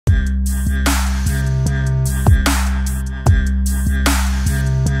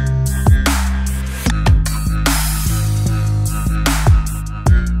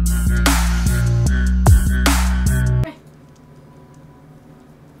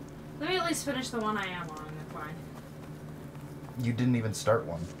least finish the one I am on, and fine. You didn't even start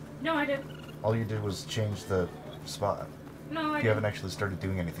one. No, I did. All you did was change the spot. No, I You did. haven't actually started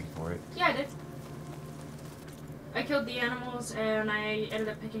doing anything for it. Yeah, I did. I killed the animals, and I ended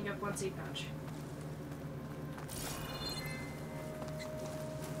up picking up one seed pouch.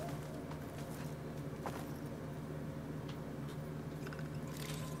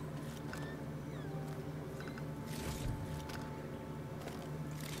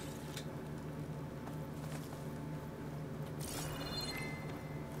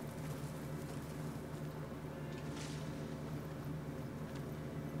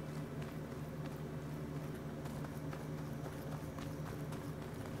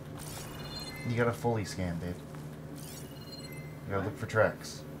 You gotta fully scan, babe. You gotta look for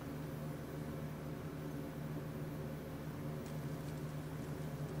tracks.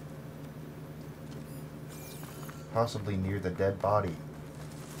 Possibly near the dead body.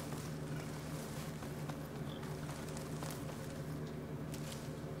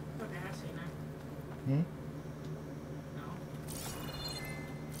 Okay, I see now. Hmm? No.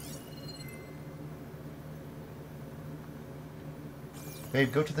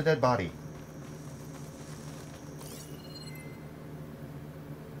 Babe, go to the dead body.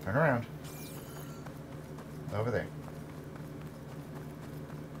 Turn around. Over there.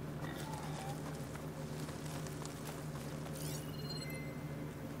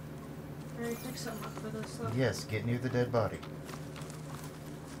 Alright, pick something up for this stuff. Yes, get near the dead body.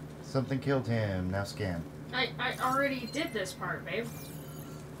 Something killed him. Now scan. I already did this part, babe.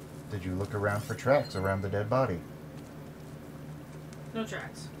 Did you look around for tracks around the dead body? No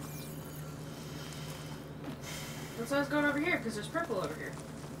tracks. That's why I was going over here, because there's purple over here.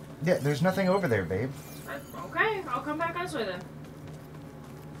 Yeah, there's nothing over there, babe. Okay, I'll come back this way then.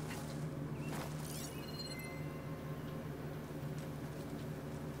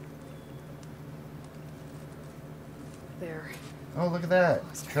 There. Oh, look at that.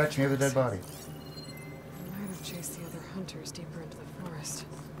 Tracks near the dead body. I might have chased the other hunters deeper into the forest.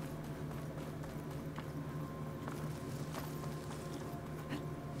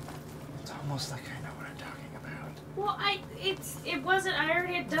 It's almost like I know what I'm talking about. Well, it wasn't, I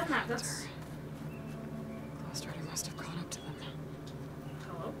already had done that. That's... Ghostwriter must have caught up to them.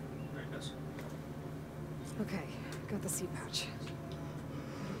 Hello? There it goes. Okay, got the seed pouch.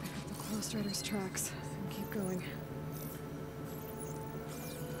 Gotta pick up the Ghostwriter's tracks and keep going.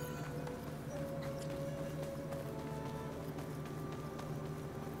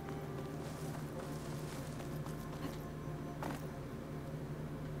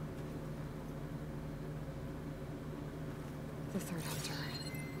 The third hunter.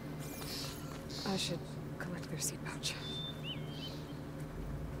 I should collect their seed pouch.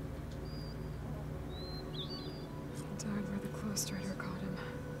 He died where the Ghostwriter caught him.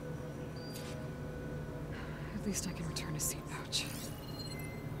 At least I can return his seed pouch.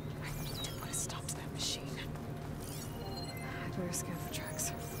 I need to put a stop to that machine. I better scan for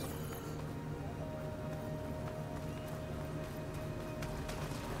tracks.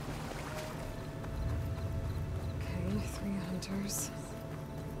 Okay, 3 hunters.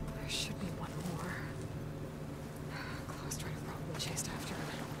 There should be one more. Ghostwriter probably chased after him.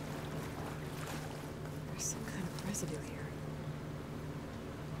 There's some kind of residue here.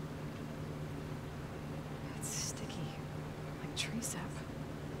 It's sticky, like tree sap. I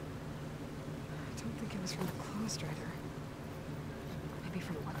don't think it was from the Ghostwriter. Maybe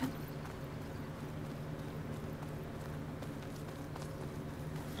from a weapon?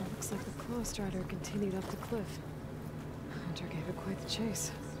 It looks like the Ghostwriter continued up the cliff. Hunter gave it quite the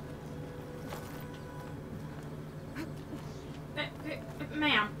chase.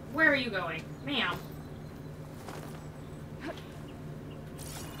 Ma'am, where are you going? Ma'am.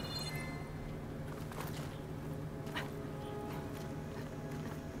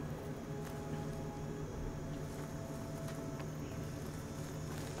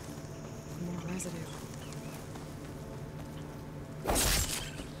 More residue.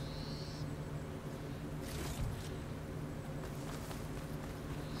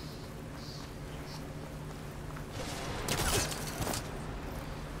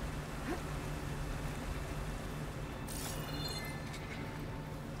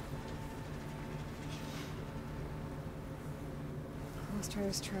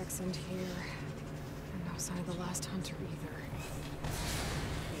 Ghostwriter's tracks end here. And no sign of the last hunter either.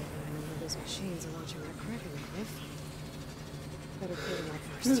 Maybe none of those machines are launching that correctly, Cliff. Better clear them out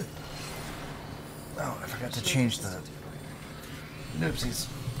first. Oh, I forgot to change the... Oopsies.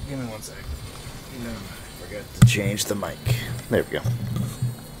 Give me one sec. No, I forgot to change the mic. There we go.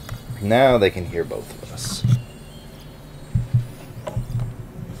 Now they can hear both of us.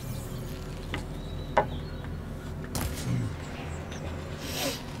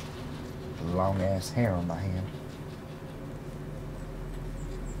 long ass hair on my hand.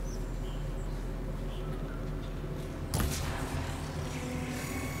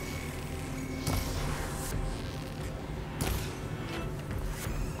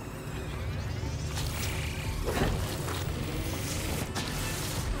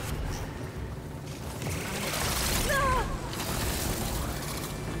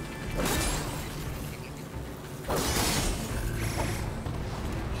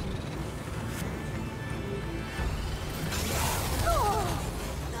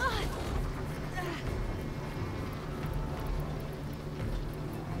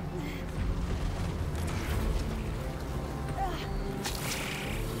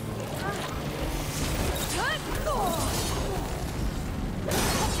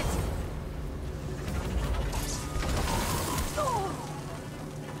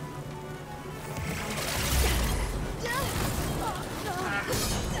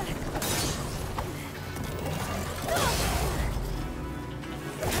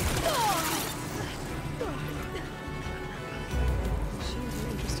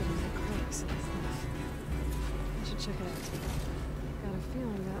 Check it out. Got a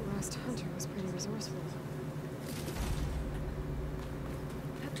feeling that last hunter was pretty resourceful.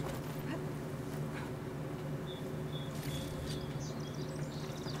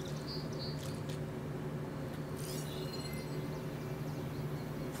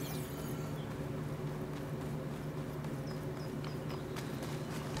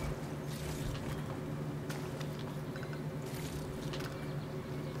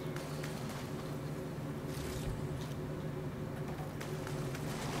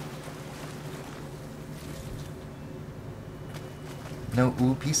 No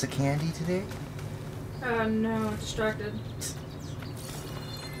ooh piece of candy today? No, distracted.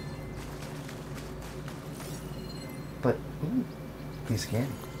 But ooh, piece of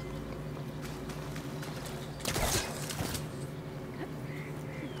candy.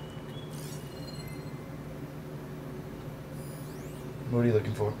 What are you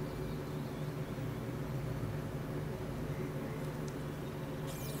looking for?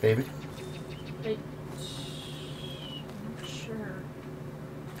 Baby? I'm not sure.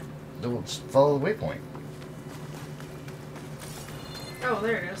 We'll just follow the waypoint. Oh,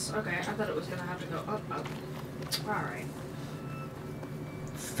 there it is. Okay, I thought it was gonna have to go up. Alright.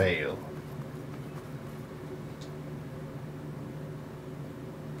 Fail.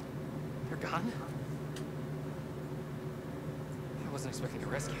 You're gone? I wasn't expecting to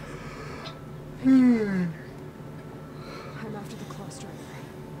rescue. I'm after the Claw Strider.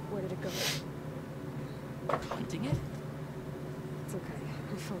 Where did it go? Hunting it? It's okay.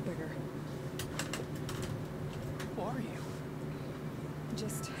 I feel bigger. Who are you?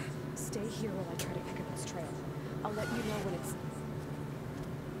 Just stay here while I try to pick up its trail. I'll let you know when it's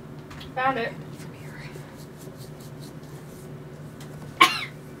Found it. from here.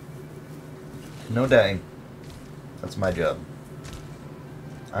 No dying. That's my job.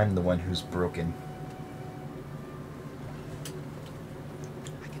 I'm the one who's broken.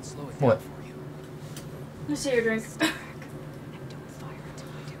 I can slow it down What? for you. Let me see your drink. And don't fire until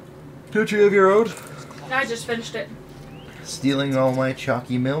I do. Don't you have your own? I just finished it. Stealing all my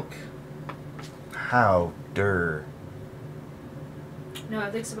chalky milk? How dare. No, I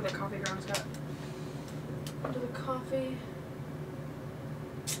think some of the coffee grounds got into the coffee.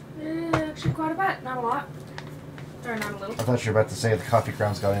 Actually, quite a bit. Not a lot. Or not a little. I thought you were about to say the coffee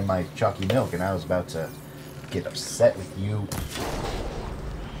grounds got in my chalky milk, and I was about to get upset with you.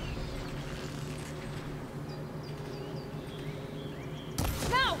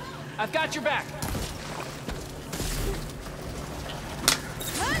 No! I've got your back!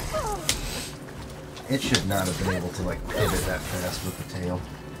 It should not have been able to, like, pivot that fast with the tail.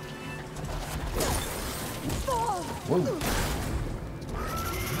 Whoa.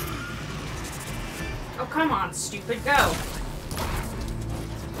 Oh, come on, stupid. Go.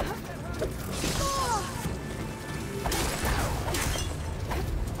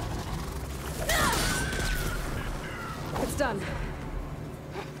 It's done.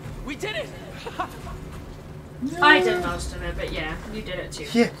 We did it! I did most of it, but yeah, you did it too.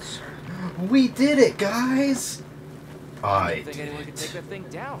 Yeah. We did it, guys! I I didn't think did anyone could take it. that thing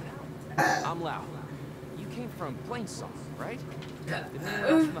down. I'm Lau. You came from Plainsong, right? Did anyone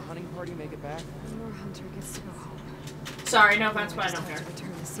else from the hunting party make it back? One more hunter gets to go home. Sorry, no offense, but I just don't have care. to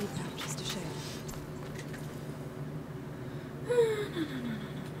return the seed pouches to Shale.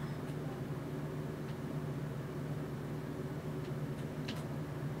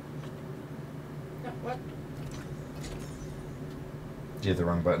 No, what? Did you hit the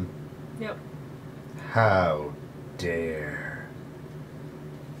wrong button? Yep. How dare.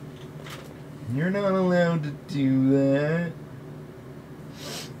 You're not allowed to do that.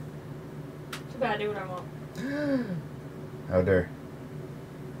 Too bad, I do what I want. How dare.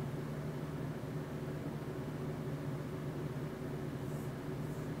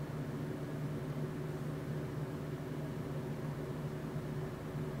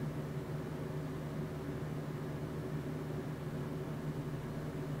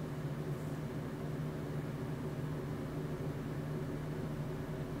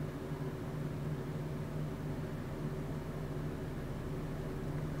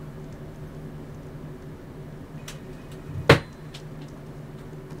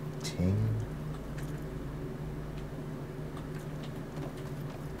 Ting.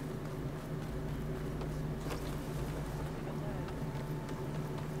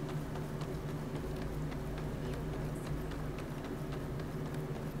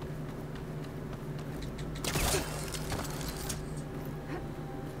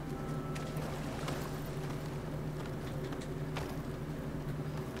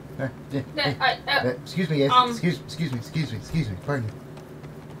 Excuse me, guys. Excuse me. Pardon me.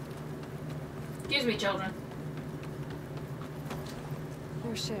 Excuse me, children.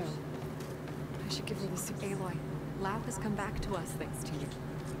 There's Cheryl. I should give her this. Aloy, Lab has come back to us thanks to you.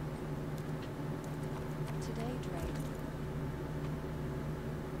 Today, Dre.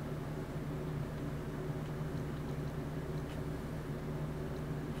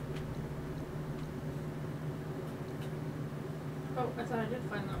 Oh, I thought I did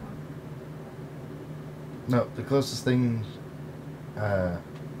find that one. No, the closest thing. Yeah.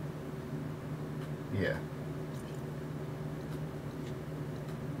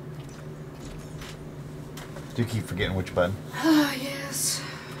 Do keep forgetting which button. Ah, yes.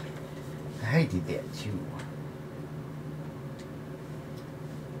 I did that too.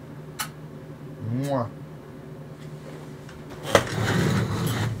 Mwah.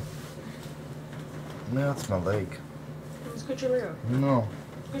 No, it's my leg. Let's go to Leo. No,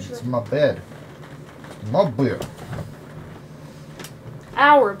 Good it's shit. my bed. My bed.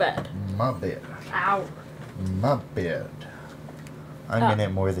 Our bed. My bed. Our. My bed. I'm in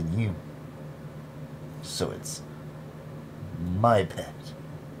it more than you. So it's my bed.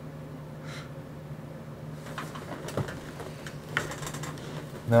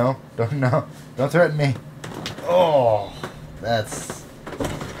 No, don't threaten me. Oh, that's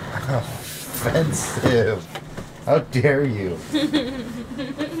offensive. How dare you?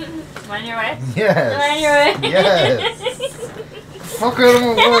 On your way? Yes. On your way? Yes. Fuck out of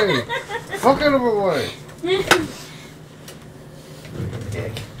my way. Fuck out of my way.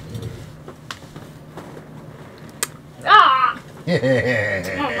 Dick. Ah! Oh, no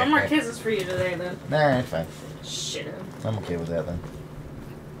Yeah. more kisses for you today, then. Nah, it's fine. Shit. I'm okay with that then.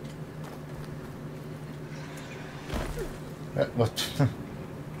 What?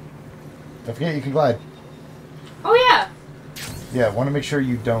 Don't forget you can glide. Oh, yeah. Yeah, want to make sure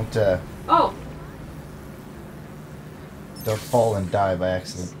you don't Oh. fall and die by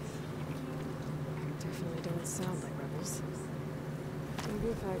accident. Definitely don't sound like rebels. Maybe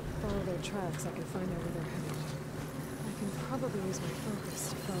if I follow their tracks, I can find out where they're headed. I can probably use my focus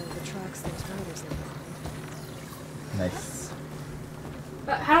to follow the tracks those riders leave behind. Nice.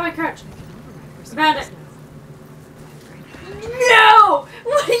 How do I crouch? I can override her Found surface it. now. No!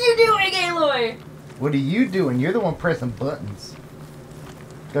 What are you doing, Aloy? What are you doing? You're the one pressing buttons.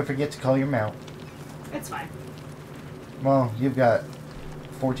 Don't forget to call your mount. It's fine. Well, you've got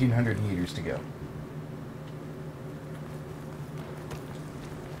 1,400 meters to go.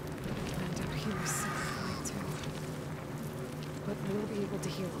 Land out here is simplified too. But we'll be able to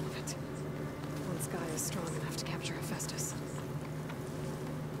heal all of it. Once Gaia is strong enough to capture Hephaestus.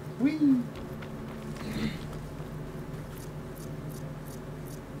 Whee!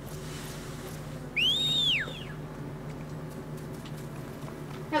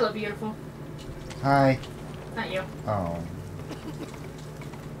 Hello, beautiful. Hi. Not you. Oh.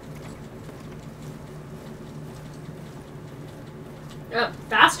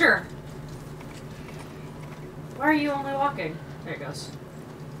 Faster! Why are you only walking? There it goes.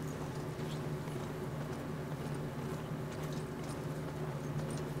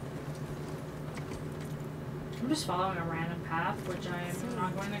 I'm just following a random path, which I am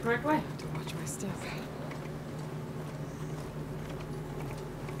not going the correct way. I have to watch my step.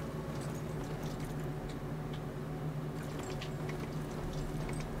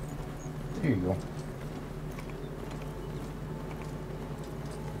 There you go.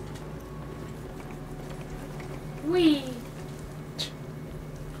 Whee!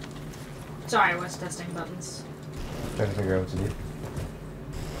 Sorry, I was testing buttons. Trying to figure out what to do.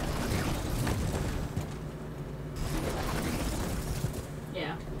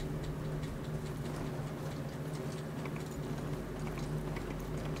 Yeah.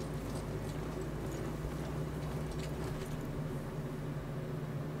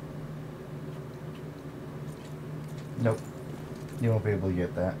 Nope. You won't be able to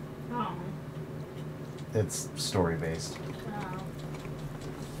get that. Oh. It's story based. Oh.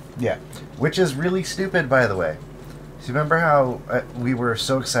 Yeah. Which is really stupid, by the way. So you remember how we were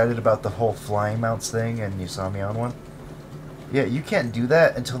so excited about the whole flying mounts thing and you saw me on one? Yeah, you can't do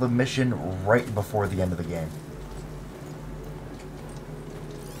that until the mission right before the end of the game.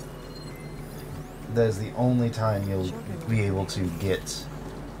 That is the only time you'll be able to get...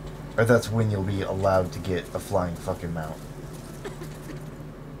 Or that's when you'll be allowed to get a flying fucking mount.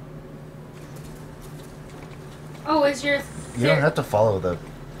 Oh, is your... You don't have to follow the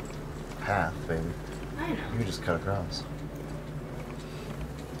path, baby. I You know. can just cut across.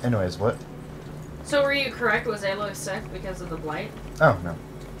 Anyways, what? So were you correct? Was Aloy sick because of the blight? Oh, no.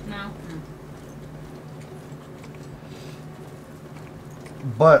 No?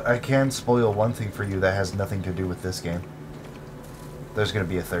 But I can spoil one thing for you that has nothing to do with this game. There's going to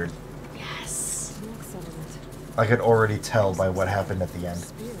be a third. Yes. Next settlement. I could already tell by what happened at the end.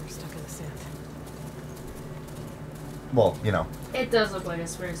 Spear stuck in the sand. Well, you know, It does look like a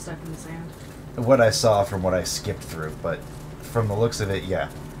spear stuck in the sand. what I saw from what I skipped through, but from the looks of it, yeah.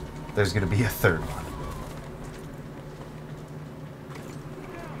 There's going to be a third one.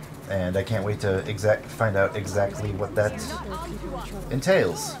 And I can't wait to find out exactly what that There are people in trouble.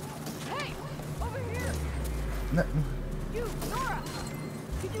 entails. Hey, over here! No, You, Nora!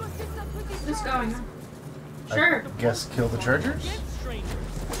 Could you assist us with these What's going on? I Sure. guess kill the chargers?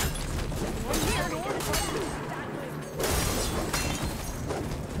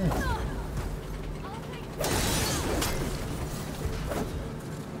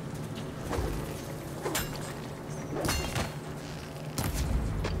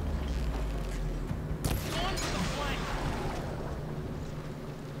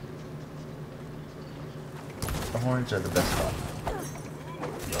 The horns are the best spot.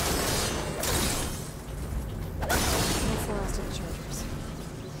 That's the last of the chargers.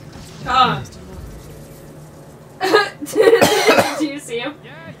 Ah. Just enough. Do you see him?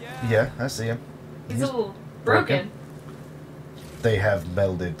 Yeah, I see him. He's a little broken. They have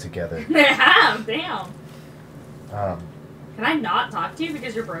melded together. They have. Damn. Um, Can I not talk to you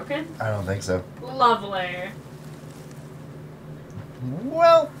because you're broken? I don't think so. Lovely.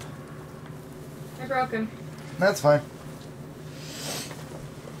 Well, I broke him. that's fine.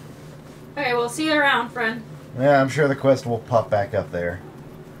 Okay, we'll see you around, friend. Yeah, I'm sure the quest will pop back up there.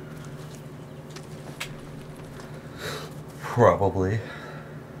 Probably.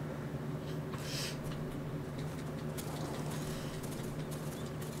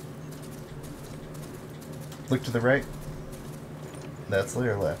 Look to the right. That's the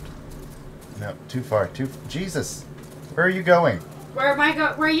left. No, too far. Jesus! Where are you going? Where am I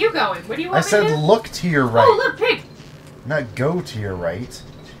Where are you going? What do you want I me to said do? look to your right. Oh, look, pig! Not go to your right.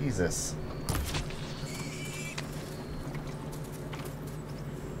 Jesus.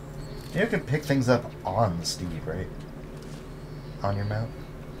 You can pick things up on Steve, right? On your mount?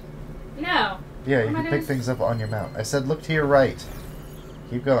 No. Yeah, What you am I can pick doing? things up on your mount. I said look to your right.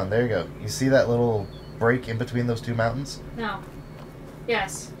 Keep going. There you go. You see that little break in between those two mountains? No.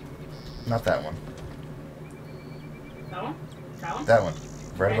 Yes. Not that one. That one? That one? That one.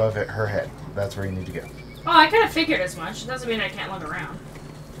 Right Okay. above it, her head. That's where you need to go. Oh, I kind of figured as much. It doesn't mean I can't look around.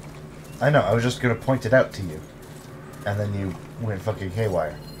 I know. I was just going to point it out to you. And then you went fucking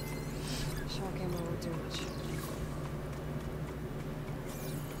haywire. Shock ammo won't do much.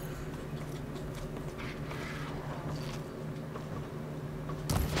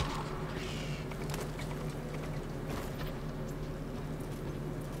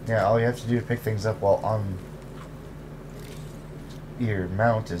 Yeah, all you have to do to pick things up while on your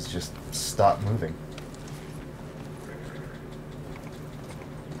mount is just stop moving.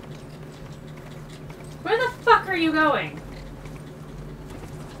 Where the fuck are you going?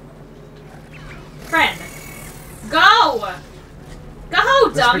 Friend. Go! Go,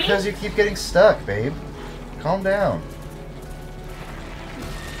 That's dummy! because you keep getting stuck, babe. Calm down.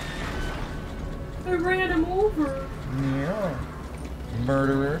 I ran him over. Yeah.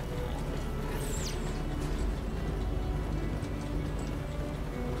 Murderer.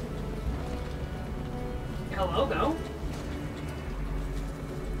 Hello, go.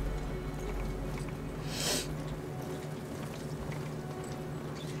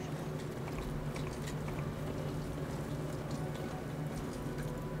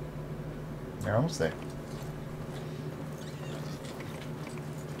 You're almost there.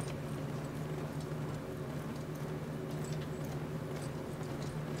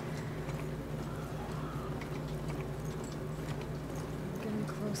 Getting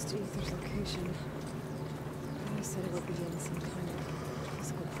close to Ether's location. I said it would be in some kind of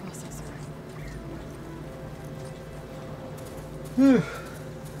physical processor.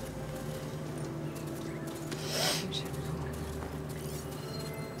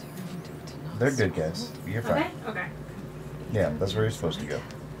 They're good guys. You're fine. Okay. Okay. Yeah, that's where you're supposed to go.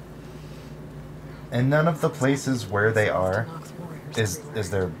 And none of the places where they are is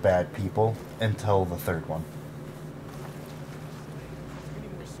there bad people until the third one.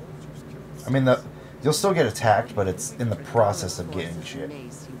 I mean, you'll still get attacked, but it's in the process of getting shit. May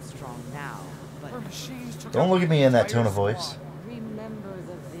seem strong now, but Don't look at me in that tone of voice. remember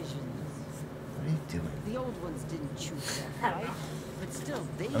the visions. What are you doing? The old ones didn't choose that fight, but still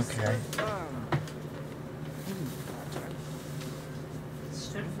they Okay. stood firm.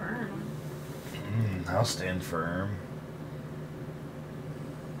 Stood firm. I'll stand firm.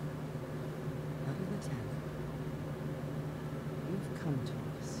 Other than 10, you've come to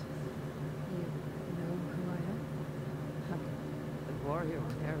us. You know who I am? The warrior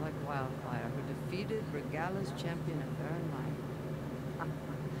with hair like wildfire who defeated Regala's champion at Barren Light.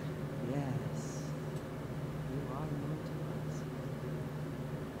 Yes, you are known to us.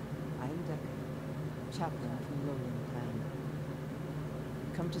 I am Decker, chaplain from Lowland Clan.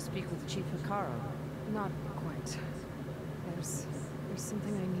 Come to speak with Chief Hikaru. Not quite. There's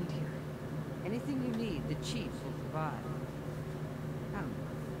something I need here. Anything you need, the chief will provide. Come.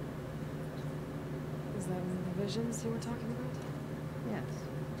 Is that one of the visions you were talking about? Yes.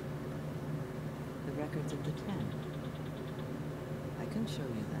 The records of the 10. I can show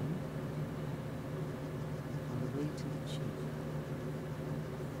you them. On the way to the chief.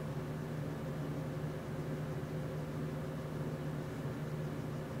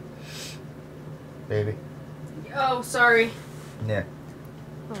 Baby. Oh, sorry. Yeah,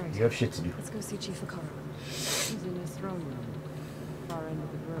 Alright. you have shit to do. Let's go see Chief Hikaru. He's in his throne room, far end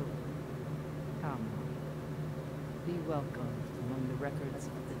of the grove. Come. Be welcome among the records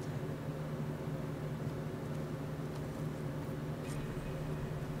of the 10.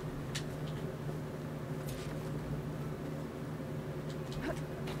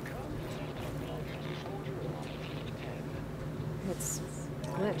 It's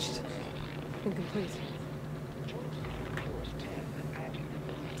glitched. Incomplete.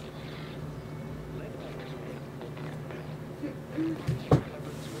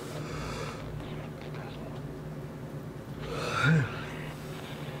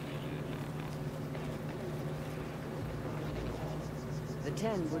 The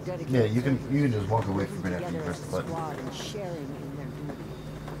 10 were dedicated. Yeah, you can soldiers, just walk away from it after you together press as the a button. squad and sharing in their duty.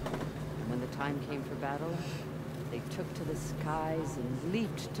 And when the time came for battle, they took to the skies and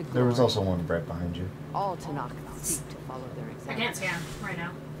leaped to glory. There was also one right behind you. All Tanakh seek to follow their I example. can't scan right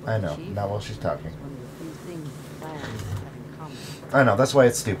now. I know, Chief not while she's talking. is one of the few things the clans have in common. I know, that's why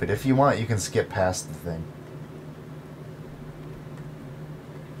it's stupid. If you want, you can skip past the thing.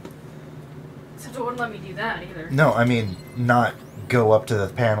 Except it wouldn't let me do that either. No, I mean, not go up to the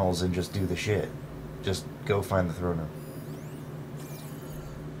panels and just do the shit. Just go find the throne room.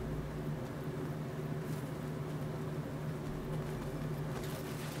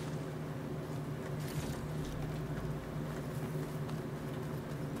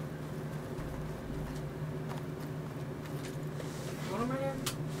 What am I doing?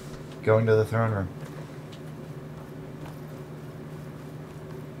 Going to the throne room.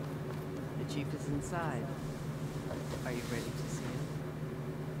 The chief is inside. Are you ready to see him?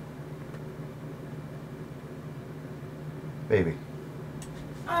 Baby,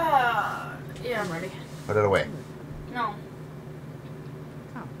 Yeah, I'm ready. put it away. No.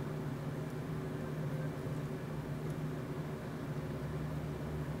 Come.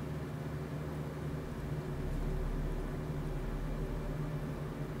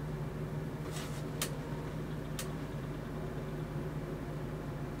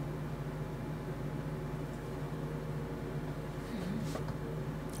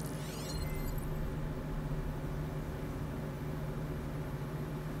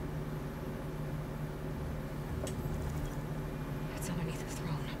 It's underneath the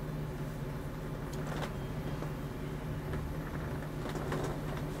throne.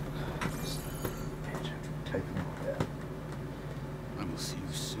 Typing it down. I will see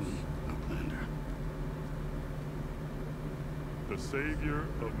you soon, Outlander. The savior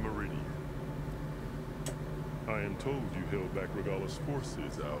of Meridian. I am told you held back Regala's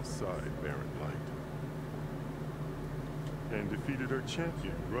forces outside Barren Light. And defeated her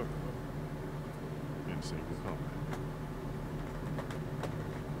champion, Grugga, in single combat.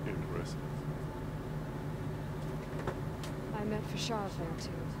 Impressive. I met Fashav there too.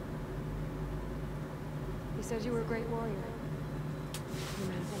 He said you were a great warrior. You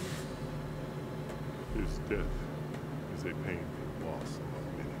meant him. His death is a painful loss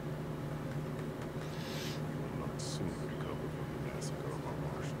among many. You will not soon recover from the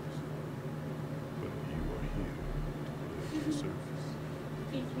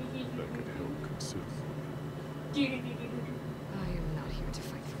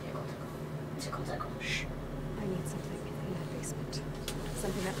Tickle, tickle. Shh. I need something in that basement.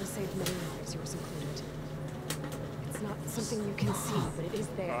 Something that will save many lives, yours included. It's not something you can see, but it is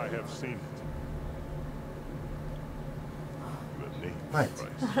there. I have seen it. The name What? is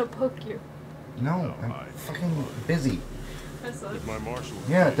right. I'm gonna poke you. No, I'm fucking busy. That sucks. If my marshal was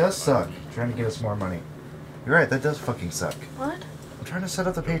Yeah, it dead, does suck. I Trying to get us more money. You're right, that does fucking suck. What? I'm trying to set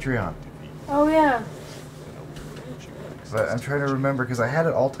up the Patreon. Oh yeah. But I'm trying to remember because I had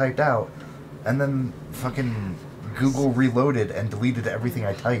it all typed out, and then fucking Google reloaded and deleted everything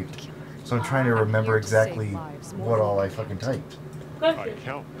I typed. So I'm trying to remember exactly what all I fucking typed. I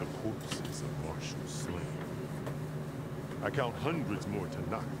count the corpses of Marshal slain. I count hundreds more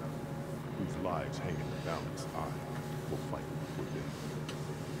tonight, whose lives hang in the balance. I will fight for them.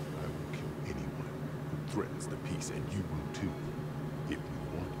 I will kill anyone who threatens the peace, and you will too, if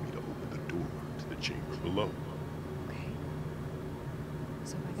you want me to open the door to the chamber below. Okay.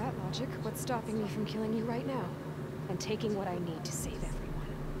 So by that logic, what's stopping me from killing you right now? And taking what I need to save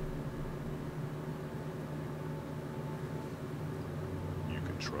everyone? You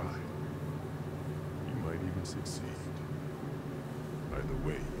can try. You might even succeed. Either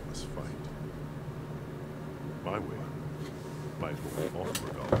way, you must fight. My way might hold off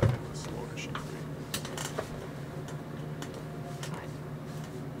Regala and the slaughter she brings. Fine.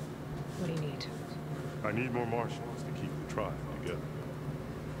 What do you need? I need more marshals to keep the tribe together.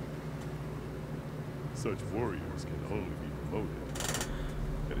 Such warriors can only be promoted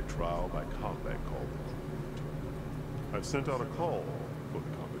at a trial by combat called the Recruit. I've sent out a call for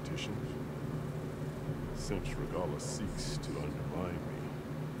the competition. Since Regala seeks to undermine me,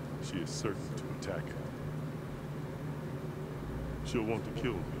 she is certain to attack it. She'll want to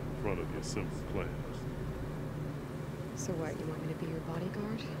kill me in front of the assembled clans. So what, you want me to be your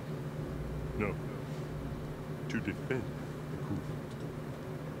bodyguard? No. To defend the coup.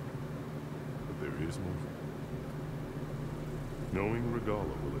 But there is more. Knowing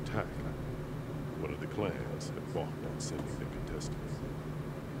Regala will attack, one of the clans had balked on sending their contestants.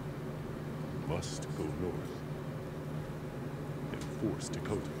 Must go north and force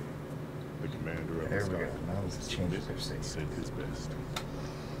Tekote, the commander of There the we go. Sky, Now let's to change submit their state. and send his best.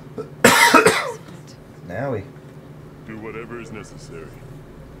 Now we. Do whatever is necessary.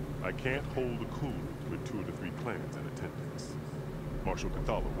 I can't hold a coup with 2 of the 3 clans in attendance. Marshal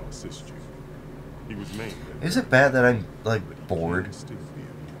Cathala will assist you. He was maimed. Is it bad that I'm, like, but he bored? can still be of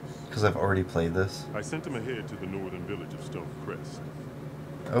use. Because I've already played this? I sent him ahead to the northern village of Stone Crest.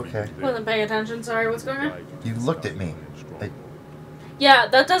 Okay. Wasn't paying attention. Sorry, what's going on? You looked at me. Yeah,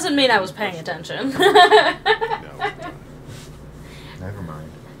 that doesn't mean I was paying attention. Never mind.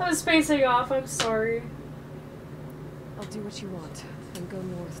 I was spacing off. I'm sorry. I'll do what you want, and go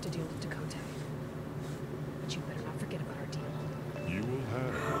north to deal with Tekote. But you better not forget about our deal. You will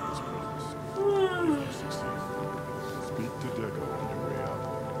have what is promised. If you succeed, speak to Deco on your way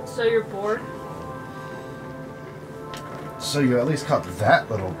out. So you're bored? So you at least caught that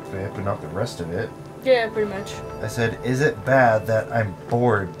little bit, but not the rest of it. Yeah, pretty much. I said, is it bad that I'm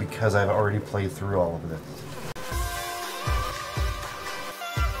bored because I've already played through all of this?